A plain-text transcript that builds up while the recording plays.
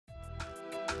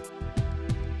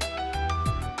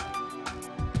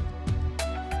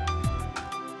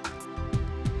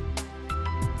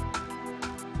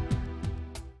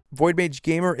Void Mage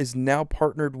Gamer is now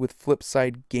partnered with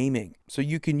Flipside Gaming, so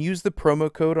you can use the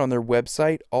promo code on their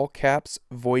website, all caps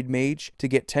Void Mage, to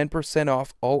get 10%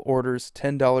 off all orders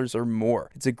 $10 or more.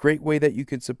 It's a great way that you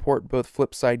can support both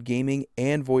Flipside Gaming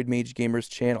and Void Mage Gamer's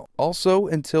channel. Also,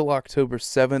 until October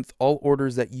 7th, all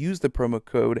orders that use the promo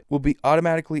code will be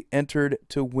automatically entered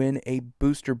to win a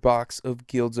booster box of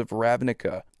Guilds of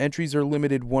Ravnica. Entries are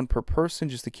limited one per person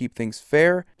just to keep things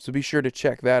fair, so be sure to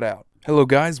check that out. Hello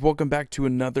guys, welcome back to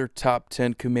another top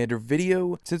 10 Commander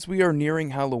video. Since we are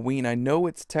nearing Halloween, I know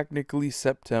it's technically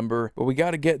September, but we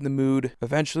gotta get in the mood.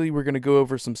 Eventually we're gonna go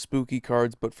over some spooky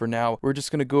cards, but for now, we're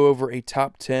just gonna go over a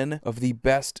top 10 of the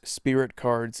best spirit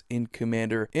cards in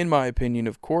Commander. In my opinion,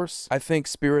 of course, I think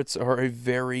spirits are a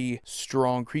very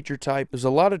strong creature type. There's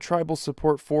a lot of tribal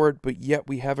support for it, but yet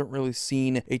we haven't really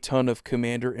seen a ton of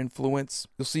Commander influence.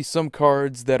 You'll see some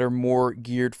cards that are more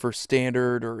geared for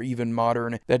standard or even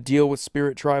modern that deal with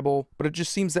spirit tribal, but it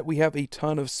just seems that we have a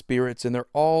ton of spirits and they're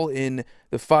all in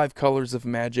the 5 colors of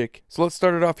Magic. So let's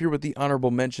start it off here with the honorable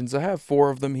mentions. I have 4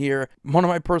 of them here. One of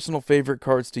my personal favorite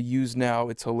cards to use now.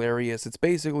 It's hilarious. It's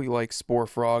basically like Spore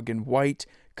Frog in white.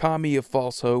 Kami of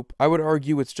False Hope. I would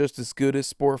argue it's just as good as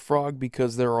Spore Frog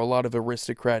because there are a lot of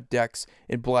aristocrat decks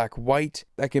in black-white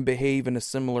that can behave in a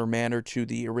similar manner to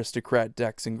the aristocrat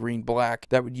decks in green-black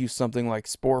that would use something like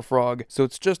Spore Frog, so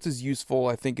it's just as useful.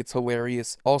 I think it's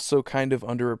hilarious. Also kind of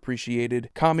underappreciated.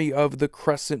 Kami of the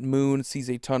Crescent Moon sees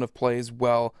a ton of play as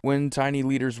well. When Tiny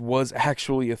Leaders was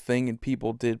actually a thing and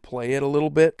people did play it a little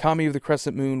bit, Kami of the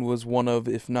Crescent Moon was one of,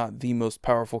 if not the most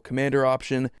powerful commander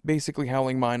option. Basically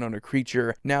Howling Mine on a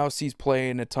creature. Now sees play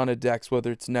in a ton of decks,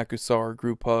 whether it's Nekusar or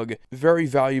Group Hug. Very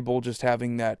valuable just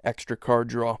having that extra card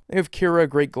draw. They have Kira,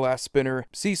 Great Glass Spinner.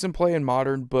 Sees some play in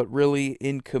Modern, but really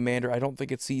in Commander, I don't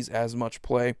think it sees as much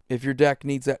play. If your deck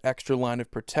needs that extra line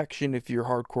of protection, if you're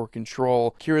hardcore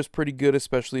control, Kira's pretty good,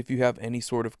 especially if you have any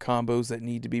sort of combos that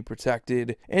need to be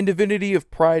protected. And Divinity of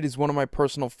Pride is one of my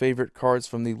personal favorite cards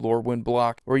from the Lorwyn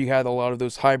block, where you had a lot of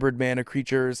those hybrid mana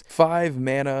creatures. 5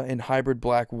 mana in hybrid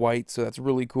black-white, so that's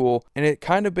really cool. And it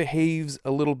kind of behaves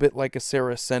a little bit like a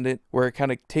Serra Ascendant, where it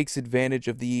kind of takes advantage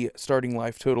of the starting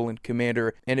life total in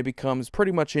Commander, and it becomes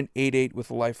pretty much an 8/8 with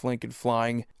lifelink and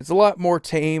flying. It's a lot more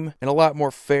tame and a lot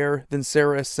more fair than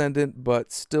Serra Ascendant,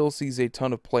 but still sees a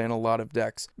ton of play in a lot of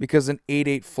decks, because an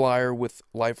 8/8 flyer with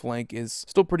lifelink is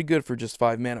still pretty good for just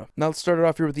 5 mana. Now let's start it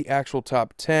off here with the actual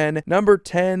top 10. Number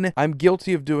 10, I'm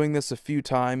guilty of doing this a few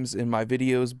times in my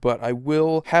videos, but I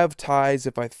will have ties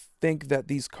if I think that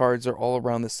these cards are all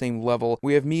around the same level.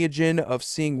 We have Miyajin of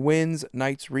Seeing Winds,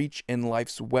 Night's Reach, and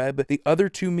Life's Web. The other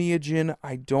 2 Miyajin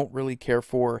I don't really care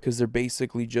for because they're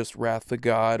basically just Wrath the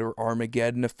God or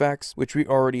Armageddon effects, which we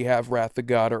already have Wrath the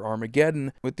God or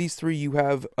Armageddon. With these 3, you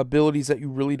have abilities that you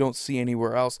really don't see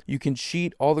anywhere else. You can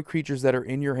cheat all the creatures that are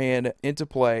in your hand into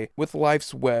play with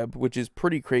Life's Web, which is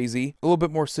pretty crazy. A little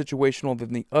bit more situational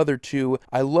than the other 2.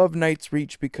 I love Night's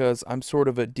Reach because I'm sort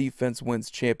of a defense wins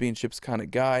championships kind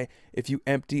of guy. If you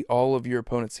empty all of your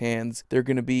opponent's hands, they're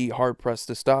going to be hard-pressed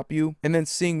to stop you. And then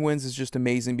Seeing Winds is just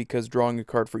amazing because drawing a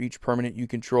card for each permanent you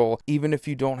control, even if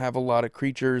you don't have a lot of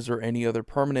creatures or any other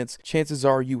permanents, chances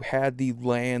are you had the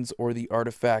lands or the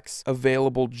artifacts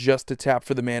available just to tap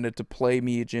for the mana to play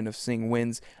Miyajin of Seeing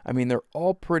Winds. I mean, they're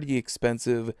all pretty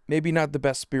expensive. Maybe not the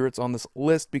best spirits on this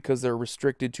list because they're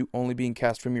restricted to only being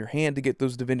cast from your hand to get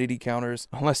those divinity counters,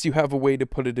 unless you have a way to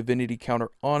put a divinity counter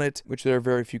on it, which there are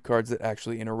very few cards that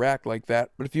actually interact like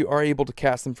that. But if you are able to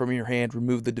cast them from your hand,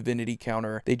 remove the divinity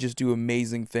counter, they just do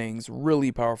amazing things.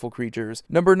 Really powerful creatures.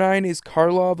 Number 9 is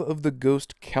Karlov of the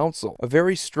Ghost Council, a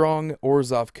very strong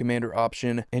Orzhov commander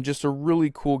option and just a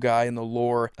really cool guy in the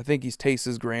lore. I think he's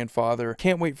Tace's grandfather.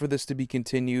 Can't wait for this to be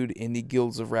continued in the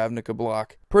Guilds of Ravnica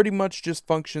block. Pretty much just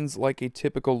functions like a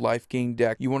typical life gain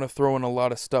deck. You want to throw in a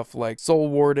lot of stuff like Soul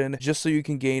Warden just so you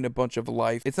can gain a bunch of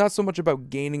life. It's not so much about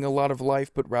gaining a lot of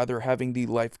life, but rather having the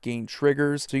life gain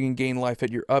triggers, so you can gain life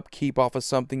at your upkeep off of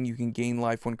something. You can gain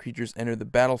life when creatures enter the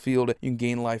battlefield. You can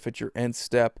gain life at your end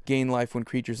step. Gain life when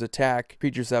creatures attack.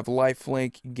 Creatures have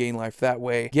lifelink. You gain life that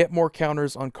way. Get more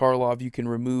counters on Karlov. You can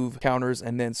remove counters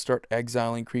and then start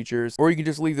exiling creatures. Or you can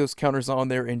just leave those counters on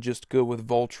there and just go with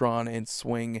Voltron and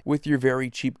swing with your very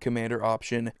cheap commander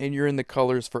option. And you're in the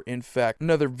colors for Infect.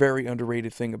 Another very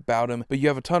underrated thing about him. But you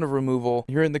have a ton of removal.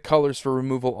 You're in the colors for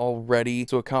removal already,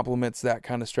 so it complements that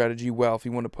kind of strategy well if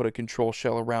you want to put a control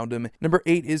shell around him. Number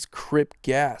 8 is Crypt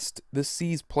Ghast. This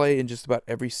sees play in just about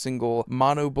every single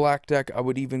mono black deck. I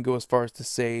would even go as far as to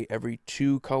say every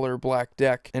 2-color black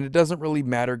deck. And it doesn't really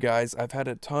matter, guys. I've had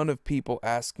a ton of people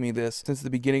ask me this since the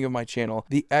beginning of my channel.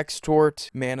 The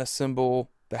Extort mana symbol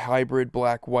The hybrid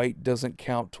black-white doesn't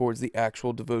count towards the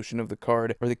actual devotion of the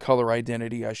card, or the color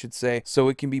identity, I should say, so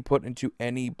it can be put into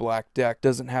any black deck.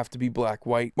 Doesn't have to be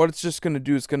black-white. What it's just going to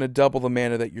do is going to double the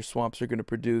mana that your swamps are going to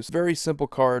produce. Very simple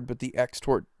card, but the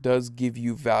Extort does give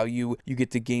you value. You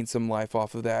get to gain some life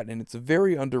off of that, and it's a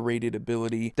very underrated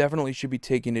ability. Definitely should be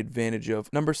taken advantage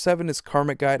of. Number 7 is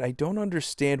Karmic Guide. I don't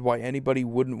understand why anybody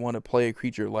wouldn't want to play a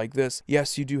creature like this.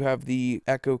 Yes, you do have the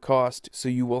echo cost, so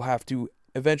you will have to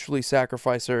eventually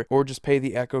sacrifice her or just pay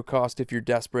the echo cost if you're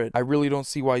desperate. I really don't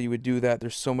see why you would do that.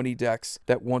 There's so many decks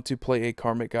that want to play a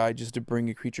Karmic Guide just to bring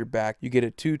a creature back. You get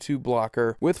a 2/2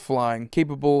 blocker with flying,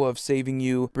 capable of saving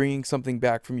you, bringing something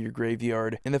back from your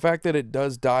graveyard. And the fact that it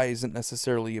does die isn't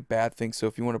necessarily a bad thing. So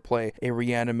if you want to play a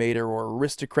Reanimator or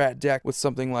Aristocrat deck with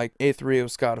something like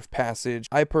Aetherios God of Passage,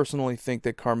 I personally think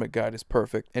that Karmic Guide is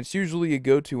perfect. And it's usually a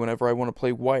go-to whenever I want to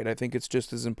play white. I think it's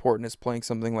just as important as playing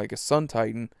something like a Sun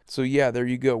Titan. So yeah, there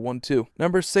you go, 1-2.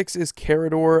 Number 6 is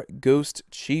Carador Ghost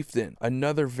Chieftain.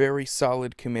 Another very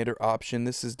solid commander option.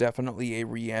 This is definitely a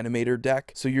Reanimator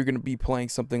deck, so you're going to be playing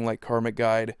something like Karmic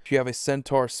Guide. If you have a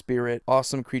Centaur Spirit,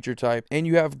 awesome creature type, and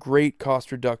you have great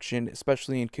cost reduction,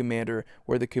 especially in Commander,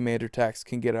 where the commander tax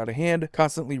can get out of hand,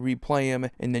 constantly replay him,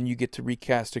 and then you get to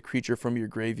recast a creature from your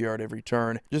graveyard every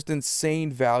turn. Just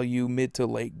insane value mid to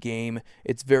late game.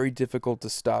 It's very difficult to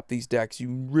stop these decks.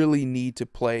 You really need to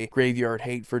play Graveyard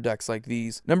Hate for decks like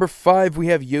these. Number 5, we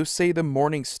have Yosei the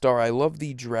Morning Star. I love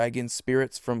the dragon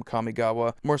spirits from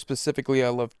Kamigawa. More specifically, I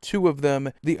love 2 of them.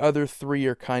 The other 3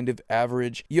 are kind of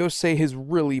average. Yosei is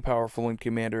really powerful in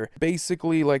Commander.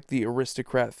 Basically, like the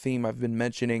aristocrat theme I've been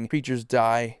mentioning, creatures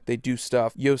die, they do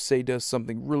stuff. Yosei does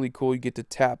something really cool. You get to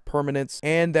tap permanents,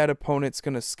 and that opponent's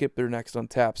going to skip their next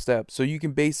untap step. So you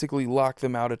can basically lock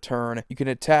them out a turn. You can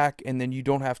attack, and then you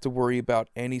don't have to worry about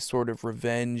any sort of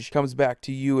revenge. Comes back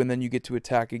to you, and then you get to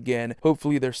attack again.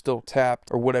 Hopefully they're still tapped,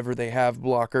 or whatever they have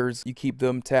blockers, you keep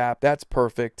them tapped. That's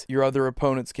perfect. Your other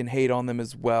opponents can hate on them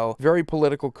as well. Very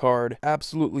political card.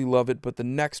 Absolutely love it. But the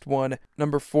next one,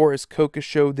 number 4, is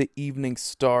Kokosho the Evening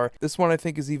Star. This one I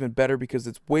think is even better because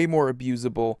it's way more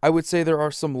abusable. I would say there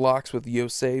are some locks with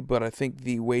Yosei, but I think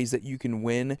the ways that you can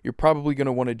win, you're probably going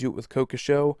to want to do it with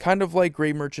Kokosho. Kind of like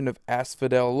Grey Merchant of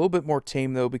Asphodel. A little bit more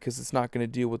tame though, because it's not going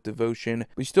to deal with devotion.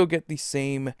 We still get the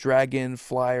same dragon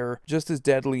flyer, just as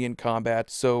deadly in combat.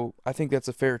 So I think that's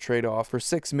a fair trade-off. For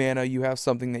 6 mana, you have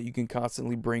something that you can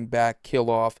constantly bring back, kill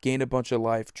off, gain a bunch of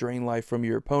life, drain life from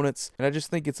your opponents, and I just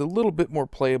think it's a little bit more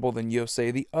playable than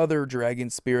Yosei. The other dragon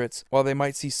spirits, while they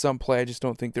might see some play, I just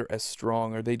don't think they're as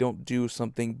strong, or they don't do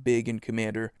something big in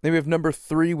Commander. Then we have number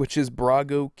 3, which is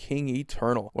Brago King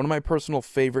Eternal. One of my personal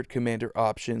favorite Commander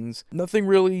options. Nothing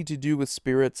really to do with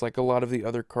spirits like a lot of the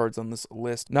other cards on this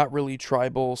list. Not really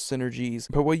tribal synergies,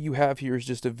 but what you have here is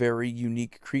just a very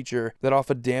unique creature that off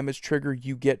a damage trigger,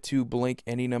 you get to blink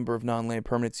any number of non-land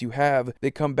permanents you have.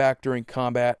 They come back during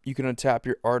combat. You can untap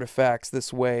your artifacts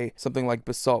this way, something like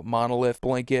Basalt Monolith,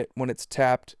 blink it. When it's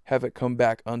tapped, have it come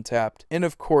back untapped. And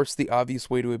of course, the obvious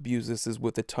way to abuse this is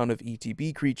with a ton of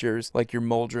ETB creatures, like your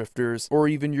Muldrifters, or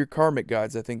even your Karmic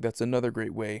Guides. I think that's another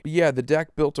great way. But yeah, the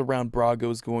deck built around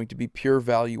Brago is going to be pure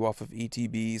value off of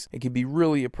ETBs. It can be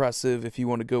really oppressive if you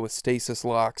want to go with Stasis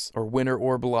Locks, or Winter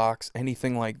Orb Locks,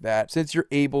 anything like that. Since you're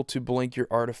able to blink your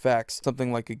artifacts,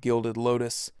 something like a Gilded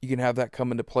Lotus, you can have that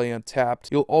come into play untapped.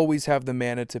 You'll always have the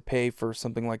mana to pay for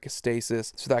something like a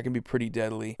Stasis, so that can be pretty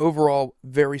deadly. Overall,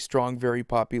 very strong, very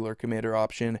popular Commander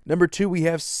option. Number 2, we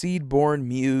have Seedborn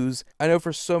Muse. I know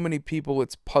for so many people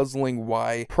it's puzzling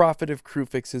why Prophet of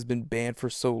Kruphix has been banned for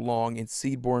so long and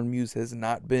Seedborn Muse has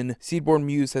not been. Seedborn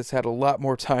Muse has had a lot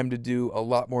more time to do a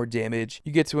lot more damage.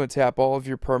 You get to untap all of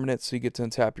your permanents, so you get to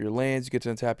untap your lands, you get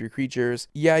to untap your creatures.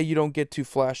 Yeah, you don't get to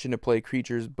flash into play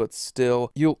creatures, but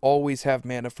still, you'll always have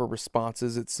mana for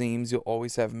responses, it seems. You'll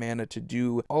always have mana to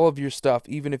do all of your stuff.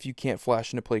 Even if you can't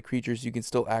flash into play creatures, you can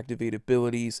still activate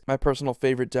abilities. My personal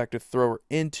favorite deck to throw her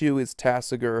into is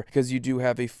Tasigur, because you do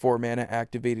have a 4 mana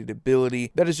activated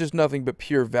ability. That is just nothing but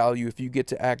pure value. If you get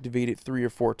to activate it 3 or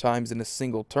 4 times in a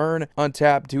single turn,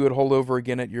 untap, do it all over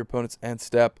again at your opponent's end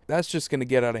step, that's just going to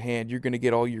get out of hand. You're going to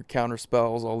get all your counter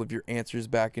spells, all of your answers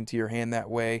back into your hand that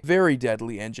way. Very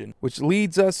deadly engine. Which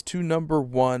leads us to number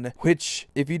 1, which,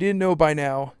 if you didn't know by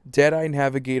now, Deadeye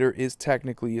Navigator is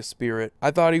technically a spirit.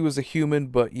 I thought he was a human,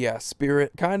 but yeah,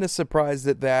 spirit. Kind of surprised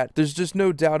at that. There's just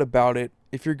no doubt about it.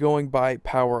 If you're going by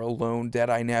power alone,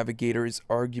 Deadeye Navigator is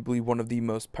arguably one of the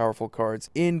most powerful cards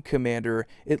in Commander,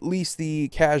 at least the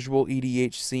casual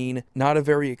EDH scene. Not a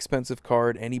very expensive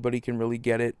card. Anybody can really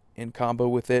get it. in combo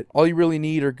with it. All you really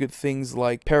need are good things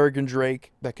like Peregrine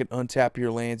Drake that can untap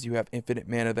your lands. You have infinite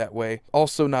mana that way.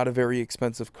 Also not a very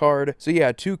expensive card. So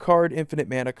yeah, 2-card infinite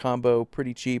mana combo,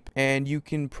 pretty cheap, and you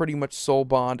can pretty much soul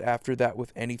bond after that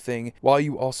with anything while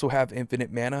you also have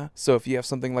infinite mana. So if you have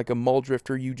something like a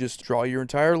Muldrifter, you just draw your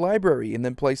entire library and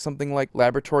then play something like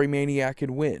Laboratory Maniac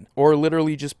and win. Or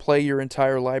literally just play your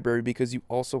entire library because you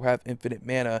also have infinite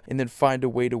mana and then find a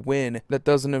way to win that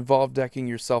doesn't involve decking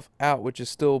yourself out, which is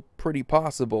still pretty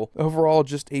possible. Overall,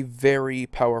 just a very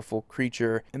powerful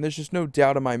creature, and there's just no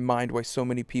doubt in my mind why so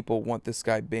many people want this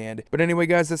guy banned. But anyway,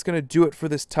 guys, that's going to do it for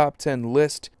this top 10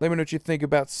 list. Let me know what you think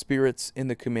about spirits in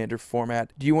the commander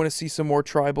format. Do you want to see some more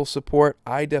tribal support?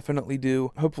 I definitely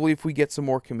do. Hopefully, if we get some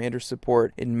more commander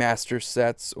support in master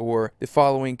sets or the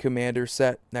following commander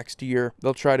set next year,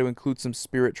 they'll try to include some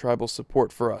spirit tribal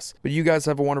support for us. But you guys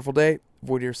have a wonderful day.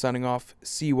 Void here signing off.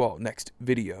 See you all next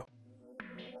video.